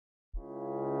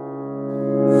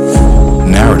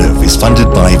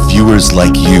funded by viewers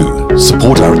like you.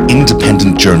 Support our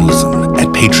independent journalism at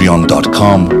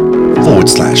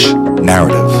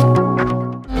patreon.com/narrative.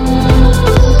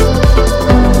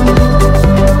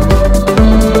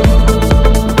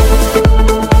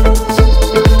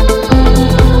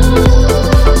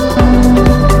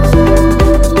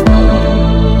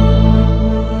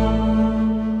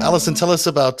 Alison, tell us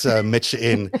about Mitch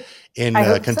in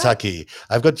Kentucky.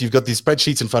 So. You've got these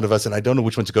spreadsheets in front of us, and I don't know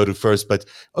which one to go to first. But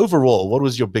overall, what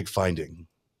was your big finding?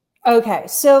 Okay,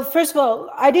 so first of all,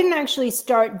 I didn't actually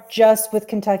start just with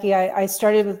Kentucky. I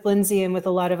started with Lindsay and with a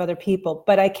lot of other people,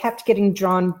 but I kept getting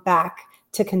drawn back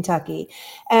to Kentucky.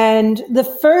 And the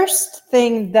first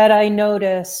thing that I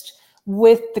noticed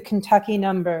with the Kentucky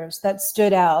numbers that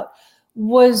stood out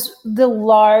was the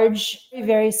large,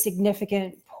 very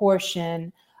significant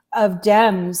portion of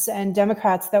Dems and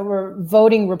Democrats that were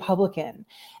voting Republican.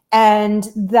 And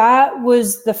that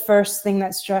was the first thing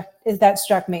that struck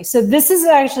me. So this is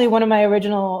actually one of my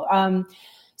original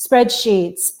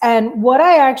spreadsheets. And what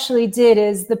I actually did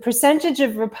is the percentage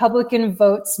of Republican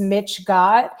votes Mitch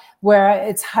got, where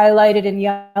it's highlighted in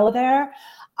yellow there,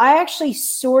 I actually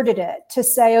sorted it to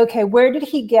say, okay, where did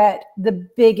he get the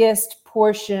biggest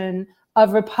portion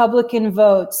of Republican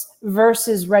votes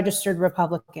versus registered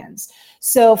Republicans?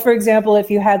 So, for example,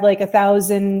 if you had like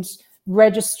 1,000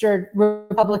 registered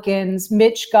Republicans,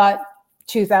 Mitch got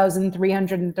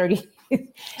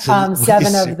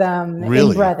 2,337 of them in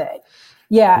Breathitt.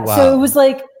 Yeah, wow. So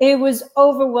it was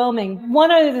overwhelming.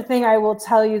 One other thing I will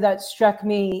tell you that struck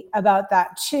me about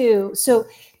that too. So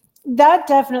that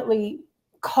definitely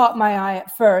caught my eye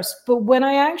at first, but when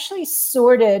I actually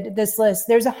sorted this list,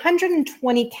 there's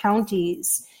 120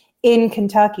 counties in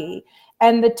Kentucky,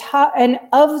 and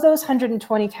of those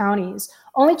 120 counties,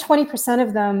 only 20%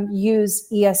 of them use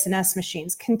ES&S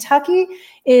machines. Kentucky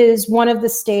is one of the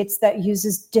states that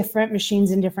uses different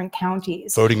machines in different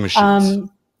counties. Voting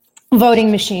machines.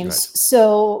 Right.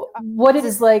 So what it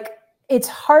is like, it's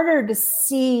harder to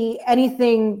see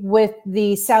anything with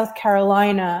the South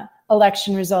Carolina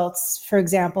election results, for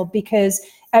example, because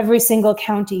every single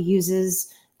county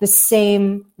uses the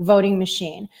same voting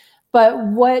machine. But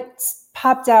what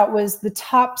popped out was the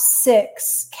top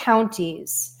 6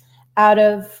 counties out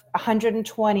of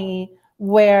 120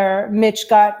 where Mitch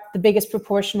got the biggest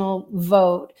proportional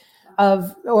vote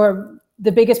or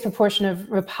the biggest proportion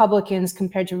of Republicans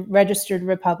compared to registered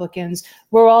Republicans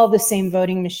were all the same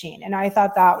voting machine. And I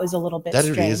thought that was a little bit strange.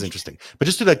 That really is interesting. But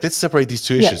just let's separate these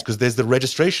two issues, because there's the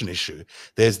registration issue.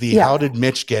 There's how did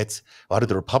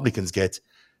the Republicans get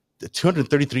the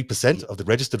 233% of the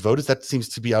registered voters? That seems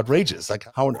to be outrageous. Like,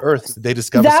 how on earth did they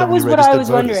discover so many registered voters? That was what I was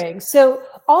wondering. So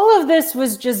all of this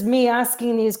was just me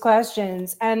asking these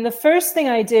questions. And the first thing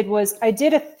I did was I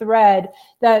did a thread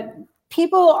that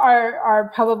people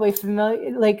are probably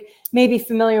maybe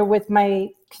familiar with my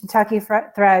Kentucky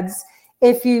threads.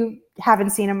 If you haven't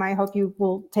seen them, I hope you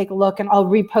will take a look, and I'll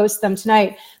repost them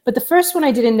tonight. But the first one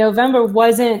I did in November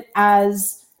wasn't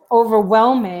as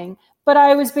overwhelming, but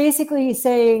I was basically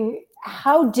saying,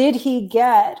 how did he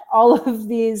get all of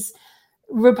these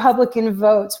Republican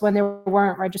votes when there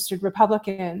weren't registered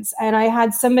Republicans? And I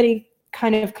had somebody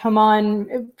kind of come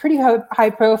on pretty high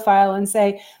profile and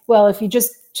say, well, if you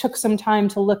just took some time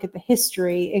to look at the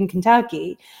history in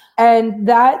Kentucky. And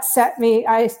that set me,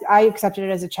 I accepted it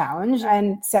as a challenge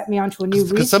and set me onto a new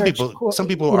research. Some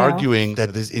people are arguing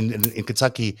that in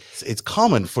Kentucky, it's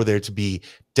common for there to be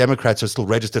Democrats who are still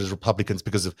registered as Republicans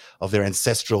because of their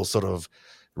ancestral sort of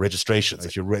registrations.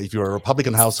 If you're a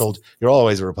Republican household, you're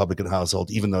always a Republican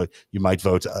household, even though you might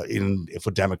vote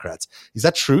for Democrats. Is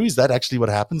that true? Is that actually what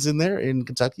happens in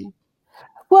Kentucky?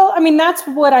 Well, I mean, that's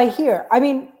what I hear. I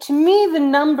mean, to me, the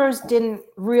numbers didn't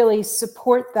really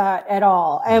support that at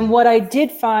all. And what I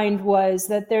did find was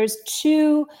that there's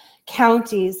 2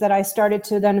 counties that I started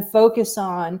to then focus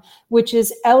on, which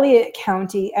is Elliott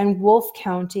County and Wolfe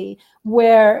County,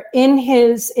 where in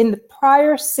the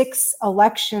prior 6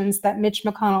 elections that Mitch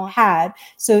McConnell had,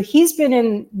 so he's been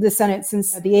in the Senate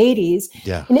since the 80s.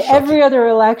 Yeah, in every other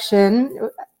election,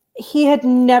 he had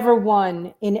never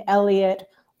won in Elliott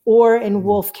or in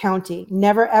Wolfe County,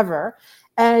 never ever.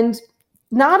 And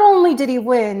not only did he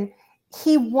win,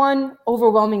 he won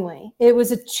overwhelmingly. It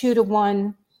was a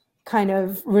 2-to-1 kind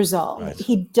of result. Right.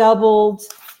 He doubled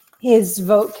his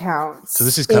vote counts. So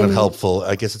this is kind of helpful.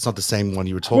 I guess it's not the same one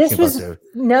you were talking about there.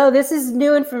 No, this is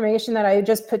new information that I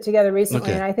just put together recently.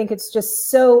 Okay. And I think it's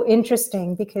just so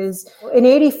interesting because in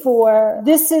 84,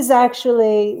 this is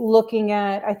actually looking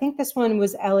at, I think this one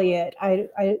was Elliott.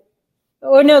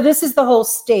 This is the whole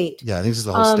state. Yeah, I think this is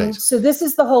the whole state. So this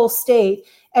is the whole state.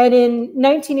 And in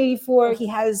 1984, he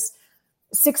has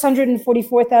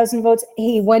 644,000 votes.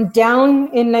 He went down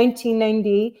in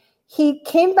 1990. He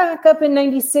came back up in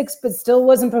 96, but still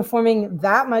wasn't performing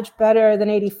that much better than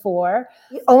 84.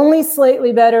 Only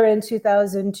slightly better in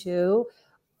 2002.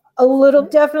 A little,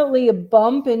 definitely a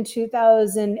bump in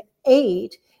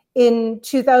 2008. In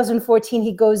 2014,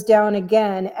 he goes down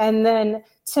again. And then,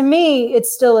 to me,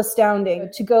 it's still astounding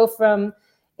to go from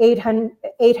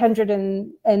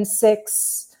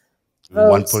 806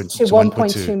 votes to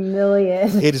 1.2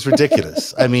 million. It is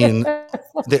ridiculous. I mean,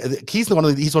 he's one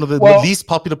of the least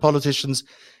popular politicians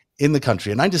in the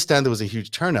country. And I understand there was a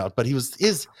huge turnout, but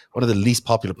is one of the least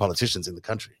popular politicians in the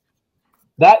country.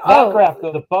 That graph,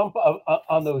 though, the bump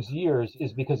on those years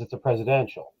is because it's a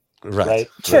presidential. Right.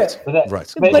 True.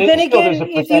 Right. But then again,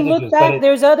 if you look back,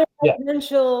 there's other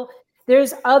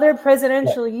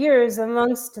presidential years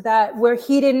amongst that where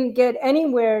he didn't get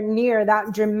anywhere near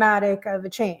that dramatic of a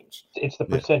change. It's the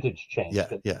percentage change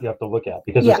that you have to look at,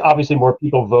 because there's obviously more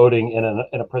people voting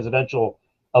in a presidential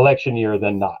election year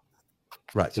than not.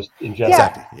 Right. Just in general.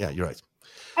 Exactly. Yeah, you're right.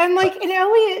 And like in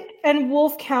Elliott and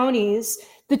Wolf counties,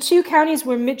 the two counties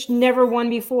where Mitch never won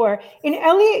before. In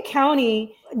Elliott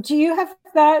County, do you have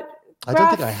that graph? I don't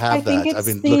think I have that. It's I've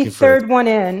been the looking for third one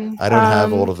in. I don't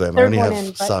have all of them. I only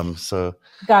have some. So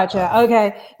gotcha.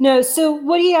 Okay. No, so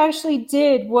what he actually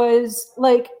did was,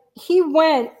 like, he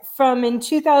went from, in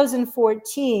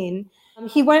 2014,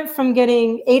 he went from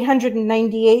getting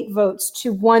 898 votes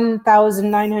to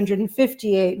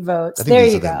 1,958 votes. There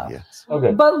you go. Yes.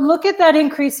 Okay. But look at that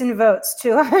increase in votes to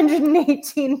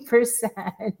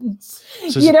 118%.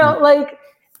 So like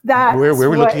that. Where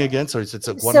we're looking again? Sorry, it's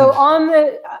a one. So on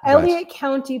the Elliott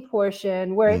County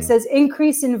portion where it says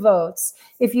increase in votes,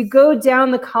 if you go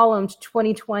down the column to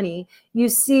 2020, you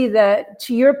see that,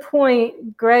 to your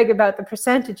point, Greg, about the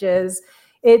percentages,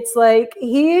 it's like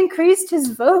he increased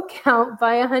his vote count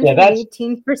by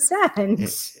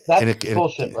 118%. That's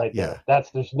bullshit right there.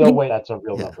 There's no way that's a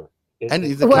real number. And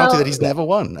the county that he's never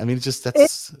won. I mean,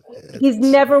 he's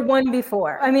never won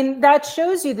before. I mean, that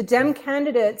shows you the Dem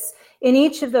candidates in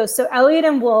each of those. So Elliott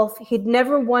and Wolf, he'd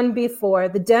never won before.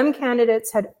 The Dem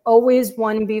candidates had always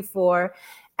won before.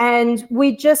 And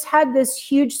we just had this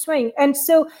huge swing. And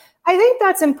so I think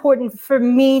that's important for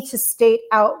me to state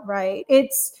outright.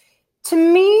 To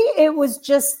me, it was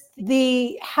just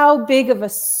how big of a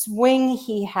swing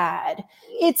he had.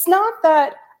 It's not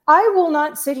that I will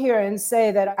not sit here and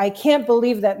say that I can't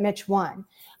believe that Mitch won.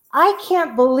 I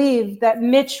can't believe that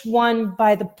Mitch won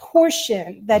by the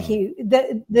portion that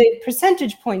the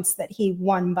percentage points that he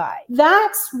won by.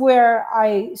 That's where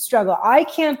I struggle. I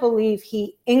can't believe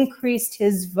he increased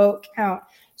his vote count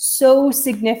so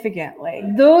significantly.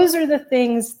 Those are the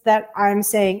things that I'm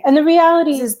saying. And the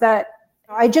reality is that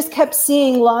I just kept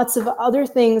seeing lots of other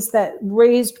things that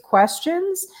raised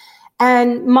questions.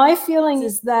 And my feeling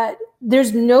is that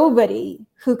there's nobody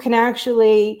who can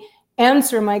actually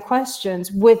answer my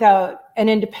questions without an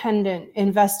independent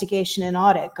investigation and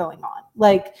audit going on.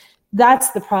 Like,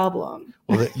 that's the problem.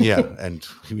 Well, and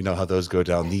we know how those go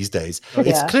down these days.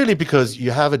 It's clearly because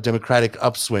you have a Democratic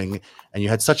upswing, and you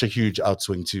had such a huge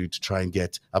upswing to try and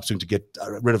get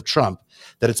rid of Trump,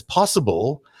 that it's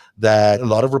possible that a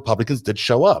lot of Republicans did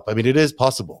show up. I mean, it is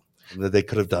possible that they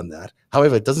could have done that.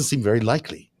 However, it doesn't seem very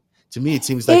likely. To me, it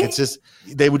seems like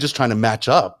they were just trying to match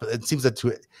up. It seems that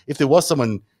if there was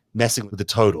someone messing with the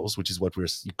totals, which is what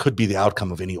could be the outcome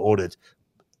of any audit,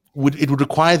 it would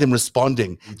require them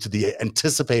responding to the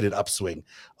anticipated upswing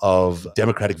of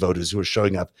Democratic voters who are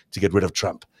showing up to get rid of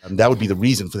Trump. And that would be the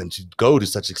reason for them to go to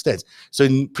such extent. So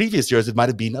in previous years, it might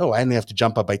have been, I only have to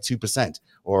jump up by 2%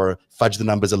 or fudge the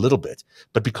numbers a little bit.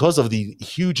 But because of the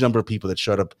huge number of people that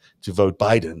showed up to vote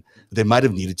Biden, they might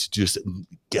have needed to just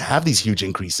have these huge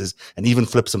increases and even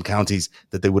flip some counties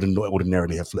that they wouldn't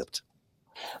ordinarily have flipped.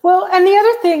 Well, and the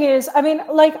other thing is, I mean,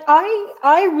 like,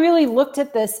 I really looked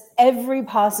at this every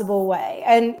possible way,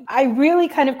 and I really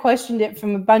kind of questioned it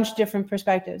from a bunch of different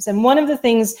perspectives. And one of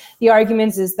the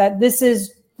arguments is that this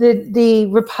is the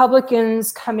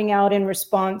Republicans coming out in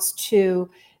response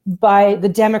by the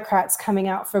Democrats coming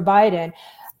out for Biden.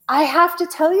 I have to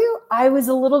tell you, I was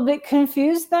a little bit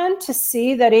confused then to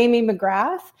see that Amy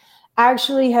McGrath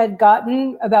actually had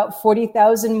gotten about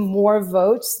 40,000 more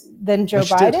votes than Joe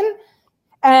Biden.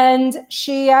 And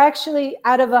she actually,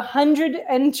 out of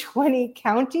 120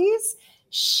 counties,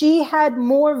 she had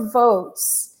more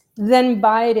votes than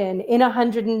Biden in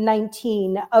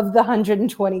 119 of the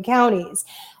 120 counties.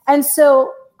 And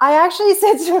so I actually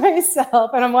said to myself,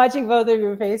 and I'm watching both of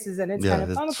your faces, and it's kind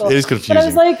of comical. It is confusing. But I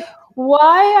was like,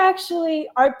 why actually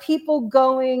are people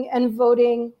going and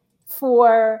voting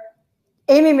for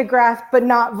Amy McGrath but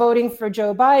not voting for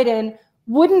Joe Biden,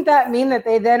 wouldn't that mean that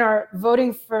they then are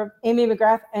voting for Amy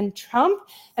McGrath and Trump?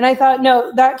 And I thought,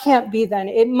 no, that can't be then.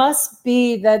 It must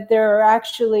be that there are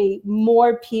actually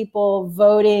more people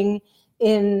voting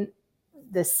in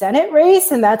the Senate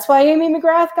race, and that's why Amy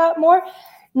McGrath got more.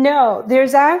 No,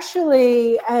 there's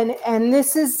actually, and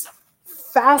this is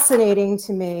fascinating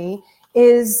to me,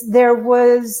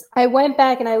 I went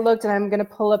back and I looked, and I'm going to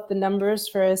pull up the numbers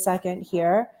for a second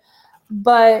here.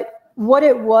 But what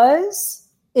it was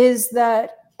is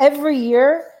that every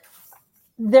year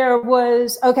there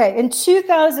was, in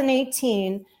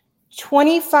 2018,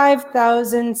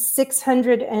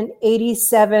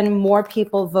 25,687 more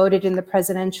people voted in the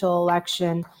presidential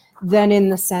election than in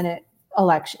the Senate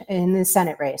election, in the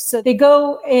Senate race. So they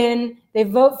go in, they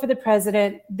vote for the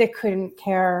president, they couldn't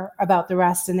care about the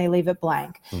rest, and they leave it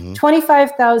blank.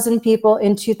 25,000 people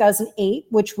in 2008,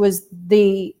 which was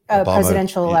the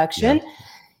presidential election. Yeah.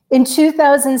 In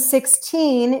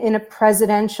 2016, in a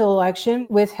presidential election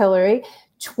with Hillary,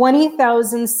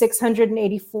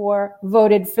 20,684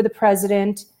 voted for the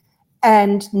president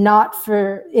and not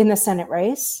for in the Senate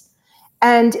race.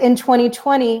 And in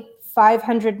 2020,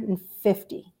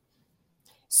 550.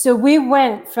 So we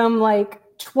went from like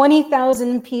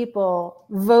 20,000 people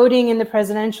voting in the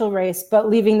presidential race, but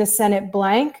leaving the Senate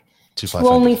blank, to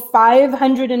only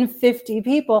 550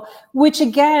 people, which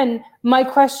again, my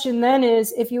question then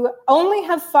is, if you only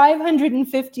have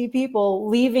 550 people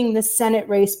leaving the Senate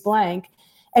race blank,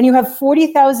 and you have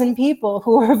 40,000 people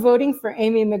who are voting for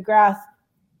Amy McGrath,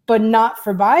 but not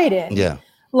for Biden. Yeah.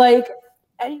 Like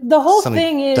the whole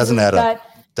thing is doesn't add that up.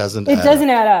 Doesn't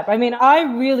add up. I mean, I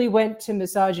really went to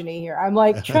misogyny here. I'm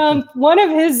like, Trump, one of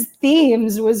his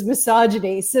themes was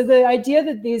misogyny. So the idea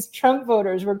that these Trump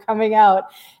voters were coming out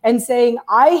and saying,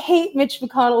 I hate Mitch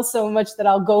McConnell so much that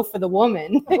I'll go for the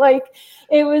woman. Like,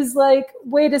 it was like,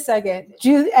 wait a second.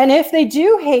 And if they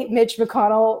do hate Mitch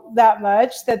McConnell that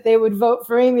much that they would vote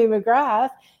for Amy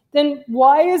McGrath, then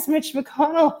why is Mitch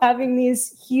McConnell having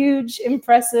these huge,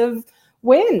 impressive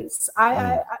wins?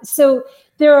 So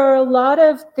there are a lot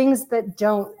of things that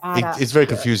don't add up. It's very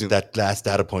confusing. That last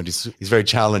data point is very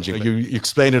challenging. You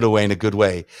explain it away in a good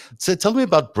way. So tell me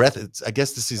about Breathitt. I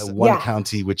guess this is one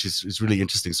county which is really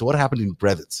interesting. So what happened in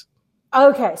Breathitt?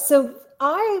 Okay, so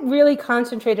I really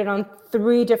concentrated on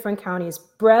 3 different counties: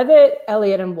 Breathitt,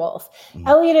 Elliott, and Wolf.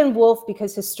 Elliott and Wolf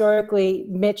because historically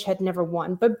Mitch had never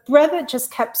won, but Breathitt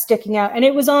just kept sticking out, and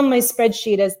it was on my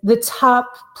spreadsheet as the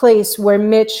top place where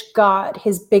Mitch got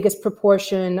his biggest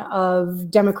proportion of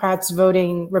Democrats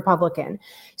voting Republican.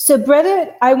 So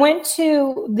Breathitt, I went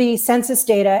to the census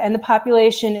data, and the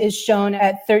population is shown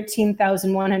at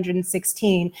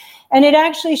 13,116. And it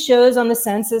actually shows on the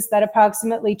census that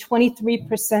approximately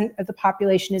 23% of the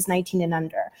population is 19 and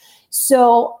under.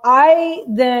 So I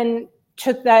then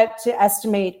took that to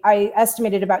estimate. I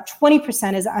estimated about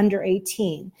 20% is under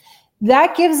 18.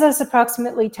 That gives us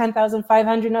approximately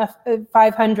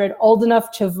 10,500 old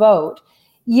enough to vote.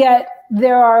 Yet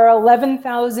there are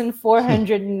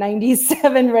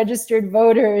 11,497 registered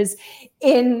voters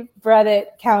in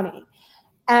Breathitt County.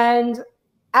 And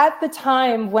at the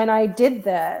time when I did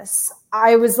this,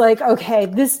 I was like, okay,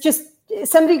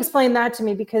 somebody explain that to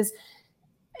me, because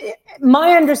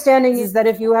my understanding is that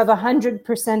if you have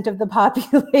 100% of the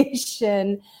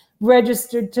population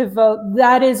registered to vote,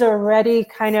 that is already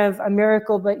kind of a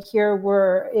miracle. But here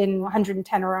we're in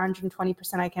 110 or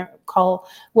 120%, I can't recall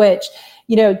which,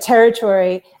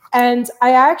 territory. And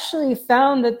I actually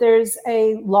found that there's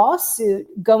a lawsuit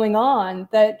going on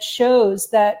that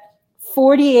shows that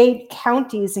 48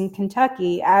 counties in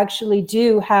Kentucky actually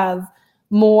do have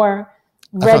more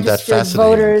registered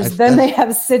voters than they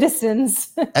have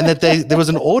citizens. And that there was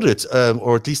an audit,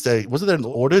 or at least wasn't there an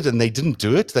audit, and they didn't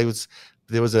do it? There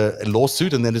was a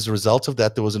lawsuit, and then as a result of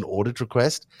that, there was an audit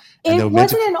request. It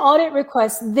wasn't an audit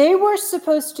request. They were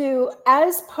supposed to,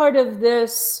 as part of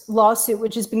this lawsuit,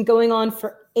 which has been going on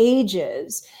for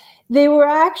ages, they were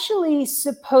actually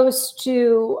supposed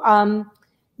to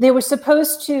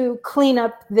clean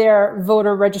up their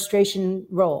voter registration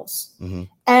rolls.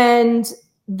 And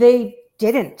they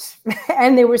didn't.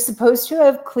 And they were supposed to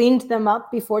have cleaned them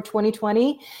up before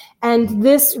 2020. And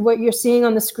this, what you're seeing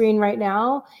on the screen right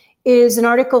now, is an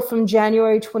article from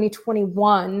January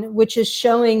 2021, which is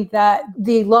showing that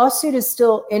the lawsuit is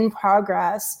still in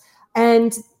progress.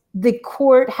 And the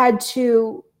court had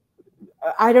to,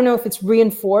 I don't know if it's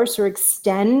reinforce or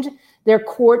extend their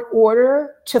court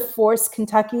order to force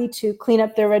Kentucky to clean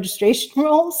up their registration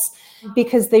rolls,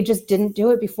 because they just didn't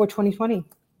do it before 2020.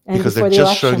 And because they're the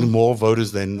just election. showing more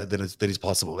voters than is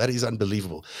possible. That is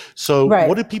unbelievable. So Right.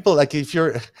 what do people, like, if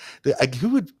you're, like,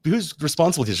 who's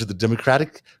responsible here? Should the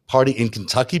Democratic Party in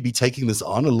Kentucky be taking this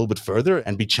on a little bit further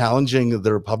and be challenging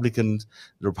the Republicans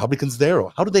there?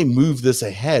 Or how do they move this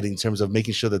ahead in terms of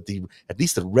making sure that at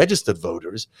least the registered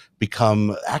voters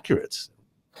become accurate?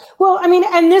 Well, I mean,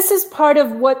 and this is part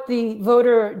of what the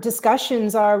voter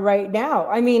discussions are right now.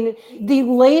 I mean, the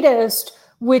latest,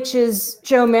 which is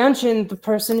Joe Manchin, the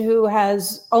person who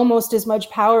has almost as much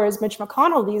power as Mitch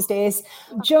McConnell these days.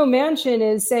 Joe Manchin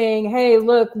is saying, hey,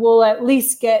 look, we'll at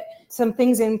least get some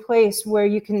things in place where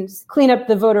you can clean up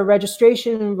the voter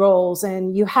registration rolls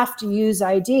and you have to use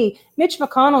ID. Mitch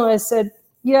McConnell has said,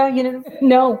 yeah,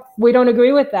 no, we don't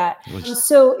agree with that.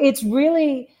 So it's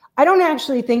really, I don't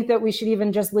actually think that we should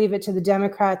even just leave it to the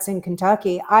Democrats in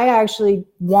Kentucky. I actually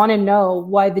want to know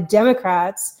why the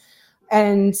Democrats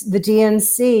and the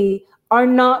DNC are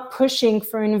not pushing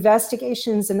for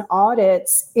investigations and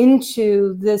audits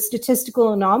into the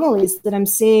statistical anomalies that I'm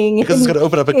seeing. Because it's going to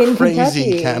open up a crazy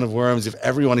Kentucky. Can of worms if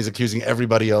everyone is accusing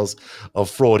everybody else of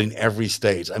fraud in every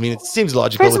state. I mean, it seems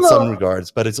logical in some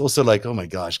regards, but it's also like, oh my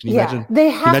gosh, can you imagine? They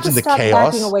have to stop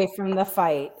chaos? backing away from the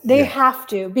fight. They have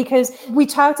to, because we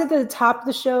talked at the top of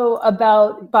the show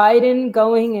about Biden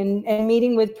going and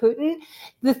meeting with Putin.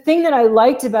 The thing that I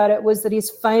liked about it was that he's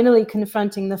finally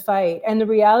confronting the fight. And the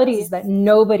reality is that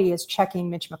nobody is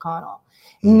checking Mitch McConnell.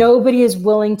 Nobody is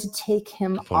willing to take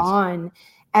him on.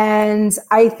 And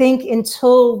I think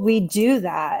until we do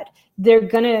that, they're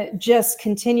going to just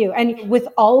continue. And with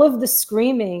all of the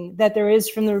screaming that there is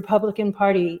from the Republican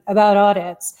Party about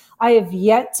audits, I have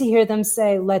yet to hear them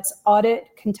say, let's audit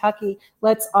Kentucky,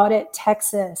 let's audit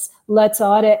Texas, let's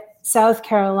audit South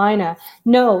Carolina.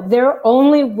 No, they're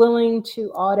only willing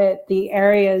to audit the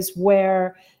areas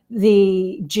where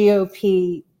the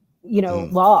GOP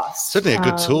lost. Certainly a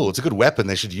good tool. It's a good weapon.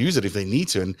 They should use it if they need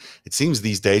to. And it seems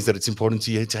these days that it's important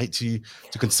to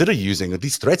consider using, at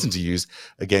least threaten to use,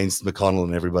 against McConnell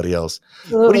and everybody else.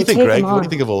 What do you think, Greg? What do you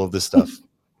think of all of this stuff?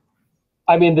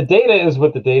 I mean, the data is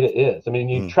what the data is. I mean,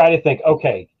 you try to think,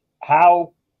 okay,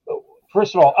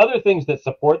 first of all, other things that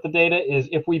support the data is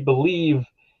if we believe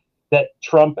that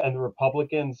Trump and the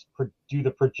Republicans do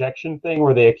the projection thing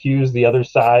where they accuse the other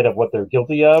side of what they're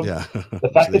guilty of. Yeah. The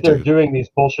fact that they're doing these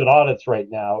bullshit audits right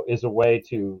now is a way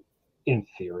to, in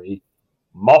theory,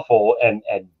 muffle and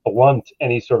blunt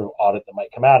any sort of audit that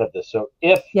might come out of this. So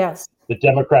if the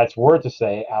Democrats were to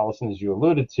say, Alison, as you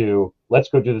alluded to, let's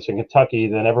go do this in Kentucky,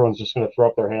 then everyone's just going to throw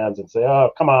up their hands and say,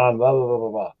 oh, come on, blah, blah, blah, blah,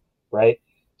 blah, right?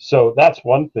 So that's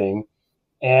one thing.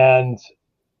 And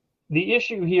the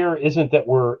issue here isn't that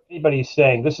anybody's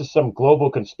saying this is some global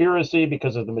conspiracy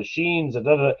because of the machines and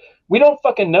we don't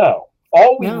fucking know.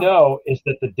 All we know is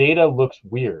that the data looks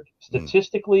weird.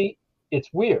 Statistically,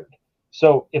 it's weird.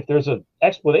 So if there's an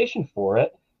explanation for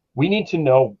it, we need to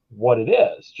know what it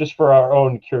is, just for our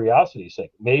own curiosity's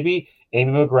sake. Maybe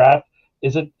Amy McGrath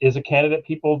is a candidate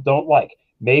people don't like.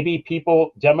 Maybe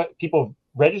people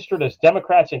registered as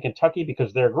Democrats in Kentucky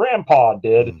because their grandpa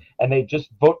did, and they just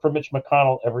vote for Mitch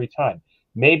McConnell every time.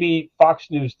 Maybe Fox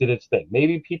News did its thing.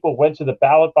 Maybe people went to the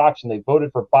ballot box and they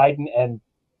voted for Biden and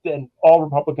then all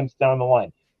Republicans down the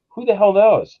line. Who the hell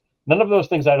knows? None of those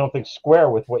things I don't think square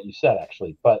with what you said,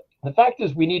 actually. But the fact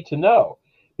is we need to know,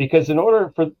 because in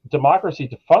order for democracy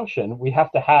to function, we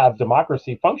have to have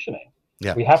democracy functioning.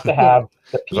 Yeah. We have to have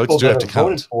the people that are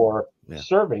voted for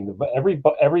serving.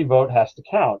 Every vote has to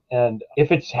count, and if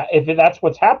that's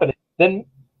what's happening, then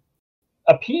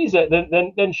appease it.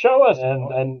 Then show us,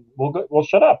 and we'll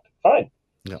shut up. Fine.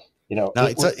 Yeah.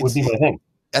 Would be my thing.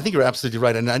 I think you're absolutely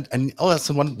right. And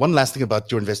also one last thing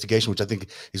about your investigation, which I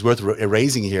think is worth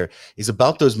erasing here, is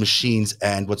about those machines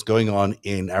and what's going on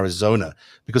in Arizona,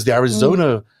 because the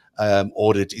Arizona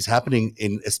audit is happening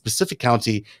in a specific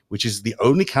county, which is the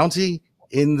only county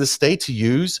in the state to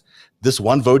use this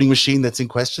one voting machine that's in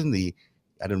question.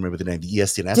 I don't remember the name, the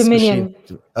ESNS Dominion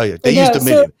machine. Oh yeah, they use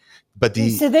Dominion,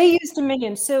 so they use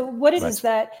Dominion. So what it is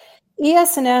that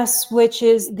ESNS, which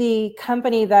is the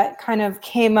company that kind of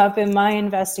came up in my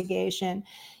investigation,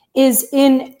 is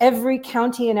in every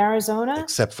county in Arizona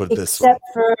except for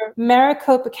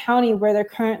Maricopa County, where they're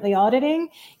currently auditing,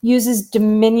 uses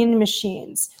Dominion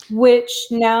machines, which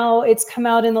now it's come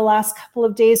out in the last couple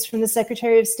of days from the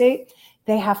Secretary of State.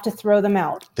 They have to throw them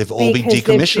out. They've all been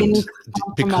decommissioned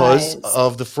because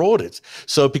of the fraud.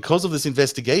 So because of this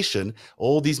investigation,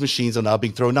 all these machines are now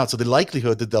being thrown out. So the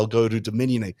likelihood that they'll go to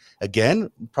Dominion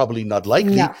again, probably not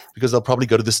likely, because they'll probably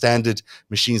go to the standard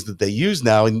machines that they use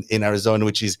now in Arizona,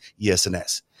 which is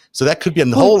ESNS. So that could be a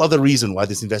whole other reason why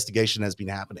this investigation has been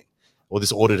happening, or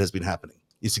this audit has been happening.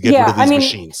 is to get rid of these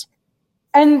machines.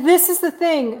 And this is the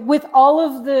thing with all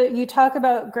of you talk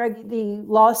about, Greg, the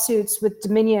lawsuits with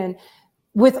Dominion,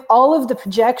 with all of the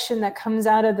projection that comes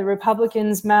out of the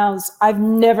Republicans' mouths, I've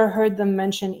never heard them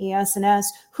mention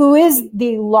ES&S, who is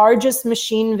the largest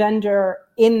machine vendor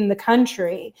in the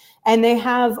country. And they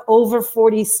have over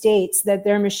 40 states that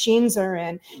their machines are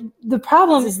in. The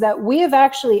problem is that we have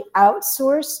actually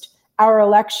outsourced our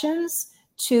elections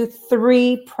to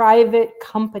 3 private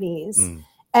companies.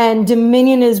 And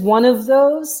Dominion is one of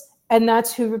those. And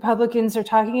that's who Republicans are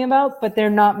talking about, but they're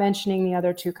not mentioning the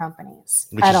other 2 companies.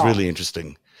 Which is really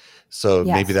interesting. So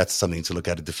maybe that's something to look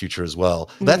at in the future as well.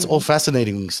 That's all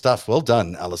fascinating stuff. Well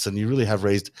done, Alison. You really have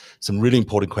raised some really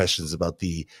important questions about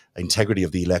the integrity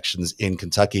of the elections in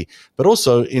Kentucky, but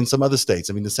also in some other states.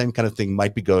 I mean, the same kind of thing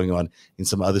might be going on in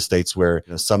some other states where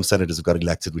some senators have got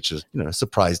elected, which has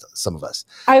surprised some of us.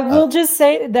 I will just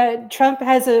say that Trump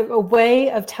has a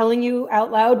way of telling you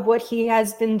out loud what he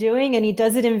has been doing, and he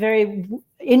does it in very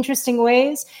interesting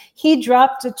ways. He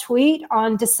dropped a tweet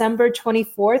on December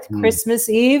 24th, Christmas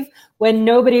Eve, when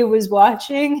nobody was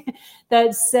watching,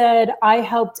 that said, I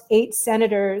helped 8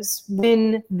 senators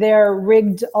win their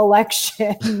rigged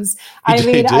elections.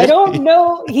 I don't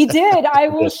know. He did. I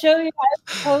will show you. I will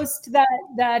post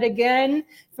that again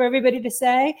for everybody to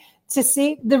see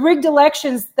the rigged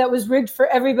elections that was rigged for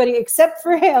everybody except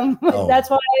for him. That's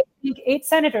why I think 8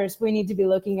 senators we need to be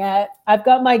looking at. I've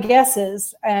got my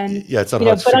guesses, and it's not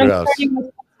hard to figure out. Starting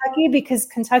with Kentucky, because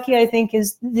Kentucky, I think,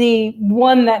 is the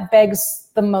one that begs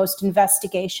the most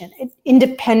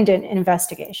independent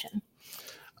investigation.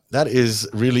 That is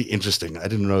really interesting. I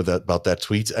didn't know about that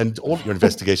tweet, and all of your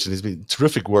investigation has been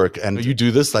terrific work. And you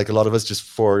do this, like a lot of us, just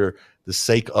for the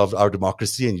sake of our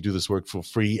democracy, and you do this work for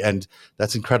free, and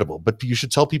that's incredible. But you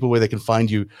should tell people where they can find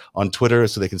you on Twitter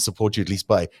so they can support you, at least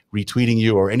by retweeting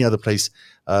you or any other place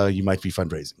you might be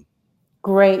fundraising.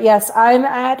 Great. Yes, I'm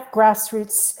at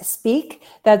Grassroots Speak.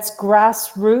 That's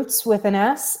grassroots with an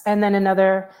S and then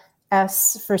another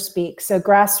S for speak. So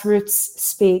Grassroots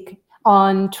Speak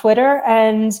on Twitter.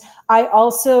 And I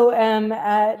also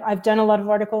I've done a lot of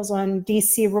articles on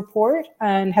DC Report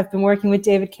and have been working with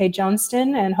David K.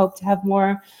 Johnston and hope to have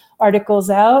more articles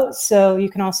out. So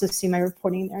you can also see my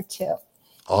reporting there too.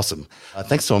 Awesome.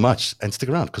 Thanks so much. And stick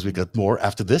around because we got more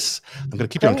after this. I'm going to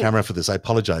keep you on camera for this. I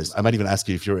apologize. I might even ask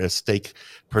you if you're a steak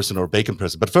person or a bacon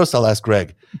person. But first, I'll ask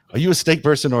Greg, are you a steak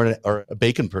person or a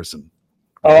bacon person?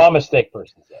 Oh, I'm a steak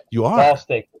person. You are? All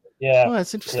steak. Yeah. Oh,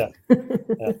 that's interesting.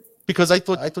 Yeah. Because I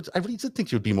really did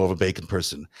think you'd be more of a bacon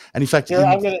person. And in fact,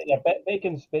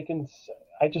 bacon's.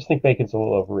 I just think bacon's a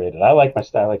little overrated. I like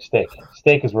steak.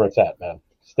 Steak is where it's at, man.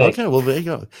 Steak. Okay, well, there you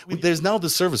go. There's now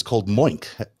this service called Moink,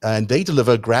 and they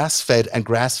deliver grass-fed and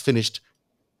grass-finished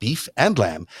beef and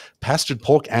lamb, pastured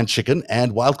pork and chicken,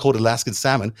 and wild-caught Alaskan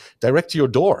salmon direct to your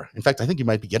door. In fact, I think you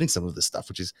might be getting some of this stuff,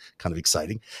 which is kind of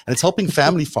exciting. And it's helping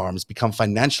family farms become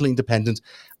financially independent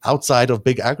outside of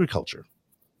big agriculture.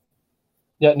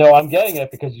 Yeah, no, I'm getting it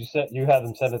because you had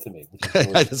them send it to me.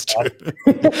 That's true.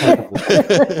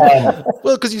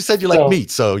 Well, because you said you like meat,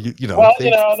 so you know. Well,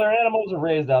 their animals are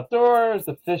raised outdoors.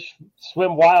 The fish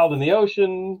swim wild in the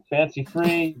ocean,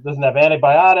 fancy-free. Doesn't have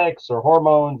antibiotics or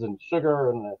hormones and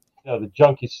sugar and the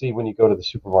junk you see when you go to the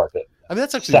supermarket. I mean,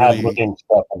 that's actually sad-looking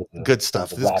stuff. Good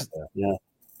stuff.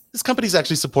 This company is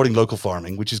actually supporting local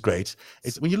farming, which is great.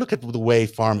 When you look at the way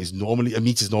meat is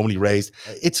normally raised,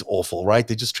 it's awful, right?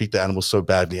 They just treat the animals so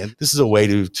badly. And this is a way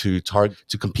to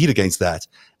compete against that.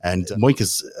 And Moink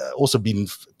has also been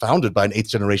founded by an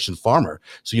 8th-generation farmer.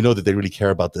 So you know that they really care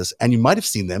about this. And you might have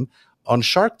seen them on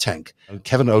Shark Tank.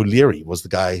 Kevin O'Leary was the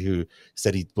guy who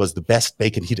said he was the best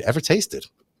bacon he'd ever tasted.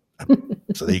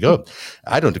 So there you go.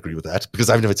 I don't agree with that because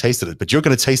I've never tasted it, but you're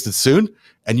going to taste it soon,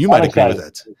 and you might agree with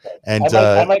that. And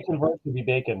I might convert to be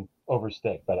bacon over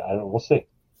steak, but we'll see.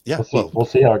 Yeah, we'll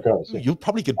see how it goes. You'll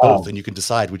probably get both, and you can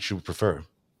decide which you prefer.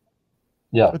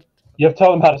 Yeah, you have to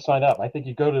tell them how to sign up. I think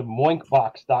you go to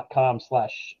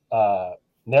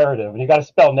moinkbox.com/narrative, and you got to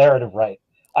spell narrative right.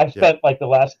 I've spent like the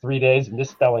last 3 days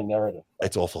misspelling narrative.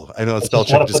 It's awful. I know spell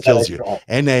check just kills you.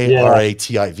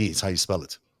 NARATIV is how you spell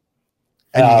it.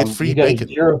 And you get free bacon.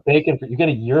 You get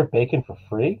a year of bacon for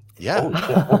free? Yeah.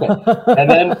 Okay. And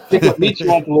then pick what meat you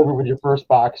want delivered with your first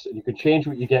box. And you can change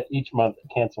what you get each month and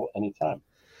cancel anytime.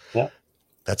 Yeah.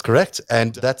 That's correct.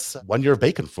 And that's 1 year of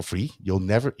bacon for free. It's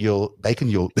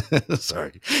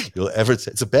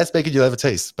the best bacon you'll ever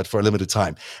taste, but for a limited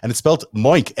time. And it's spelled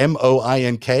Moink,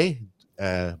 MOINK,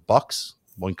 box,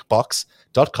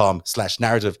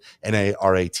 moinkbox.com/narrative,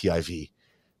 NARATIV.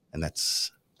 And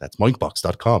that's That's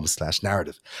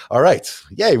moinkbox.com/narrative. All right.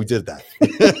 Yay, we did that. We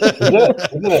did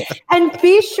it. And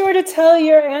be sure to tell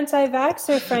your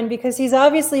anti-vaxxer friend, because he's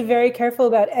obviously very careful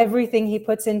about everything he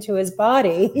puts into his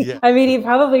body. Yeah. I mean, he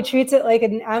probably treats it like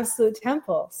an absolute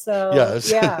temple. So, yeah.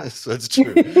 So it's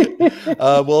true.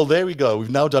 Well, there we go.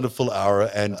 We've now done a full hour,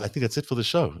 and I think that's it for the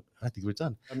show. I think we're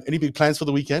done. Any big plans for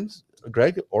the weekend,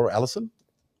 Greg or Alison?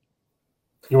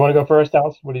 You want to go first,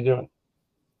 Alice? What are you doing?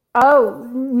 Oh,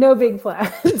 no big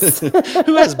plans.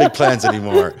 Who has big plans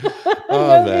anymore?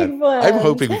 Oh, no man. big plans. I'm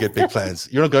hoping we get big plans.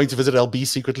 You're not going to visit LB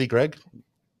secretly, Greg?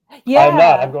 Yeah. I'm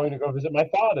not. I'm going to go visit my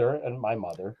father and my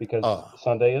mother because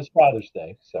Sunday is Father's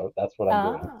Day. So that's what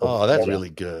I'm doing. Oh, that's really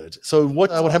good. So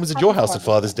what happens at your house at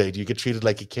Father's Day? Do you get treated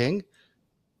like a king?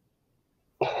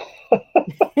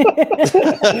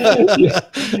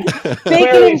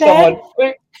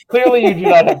 Clearly, you do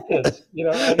not have kids. You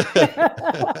know.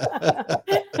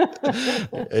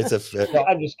 No,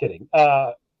 I'm just kidding.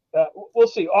 We'll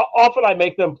see. Often I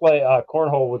make them play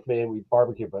cornhole with me and we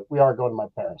barbecue, but we are going to my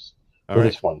parents for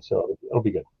this one, so it'll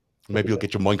be good. Maybe you'll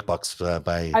get your Moink box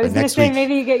by I was going to say,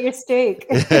 maybe you get your steak.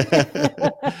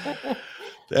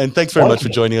 And thanks very much for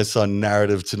joining us on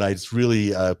Narrative tonight. It's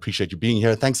really appreciate you being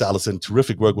here. Thanks, Alison.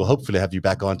 Terrific work. We'll hopefully have you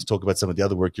back on to talk about some of the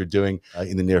other work you're doing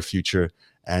in the near future.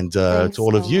 And to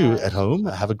all of you at home,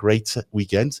 have a great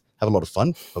weekend. Have a lot of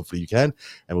fun. Hopefully you can.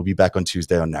 And we'll be back on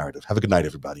Tuesday on Narrative. Have a good night,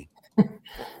 everybody.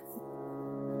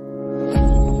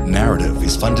 Narrative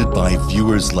is funded by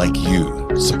viewers like you.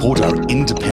 Support our independent